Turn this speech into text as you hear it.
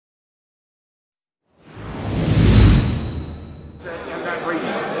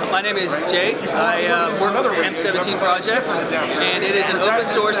My name is Jay. I work with M17 Project, and it is an open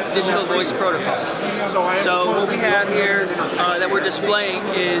source digital voice protocol. So what we have here that we're displaying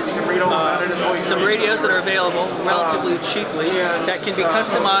is some radios that are available relatively cheaply that can be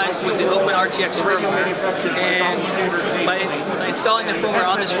customized with the OpenRTX firmware, and by installing the firmware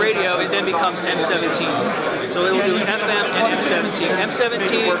on this radio, it then becomes M17. So it will do FM and M17.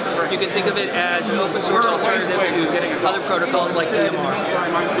 M17, you can think of it as an open source alternative to other protocols like DMR.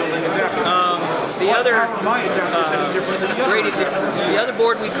 The other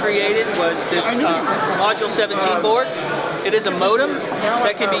board we created was this Module 17 board. It is a modem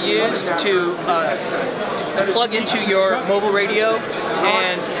that can be used to plug into your mobile radio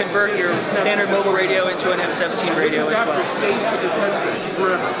and convert your standard mobile radio into an M17 radio as well.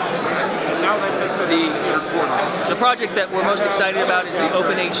 The project that we're most excited about is the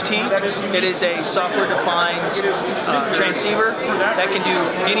OpenHT. It is a software-defined transceiver that can do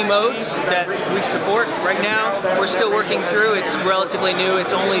any modes that we support. Right now, we're still working through. It's relatively new.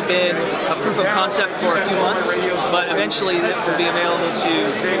 It's only been a proof of concept for a few months, but eventually this will be available to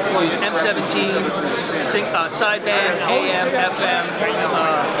use M17, sideband, AM, FM,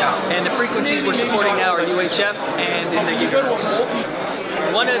 and the frequencies we're supporting now are UHF and in the gigahertz.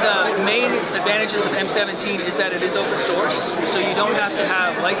 One of the main advantages of M17 is that it is open source, so you don't have to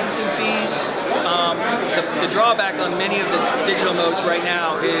have licensing fees. The drawback on many of the digital modes right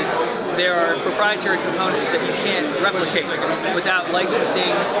now is there are proprietary components that you can't replicate without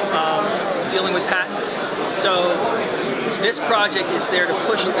licensing, dealing with patents. So this project is there to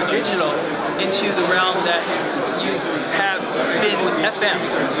push the digital into the realm that you have been with FM.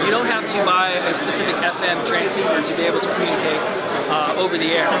 You don't have to buy a specific FM transceiver to be able to communicate over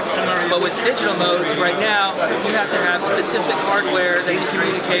the air. But with digital modes right now, you have to have specific hardware that can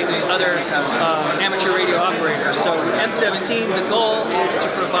communicate with other amateur radio operators. So with M17, the goal is to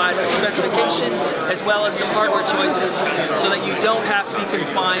provide a specification as well as some hardware choices so that you don't have to be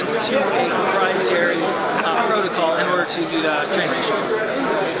confined to a proprietary protocol in order to do the transmission.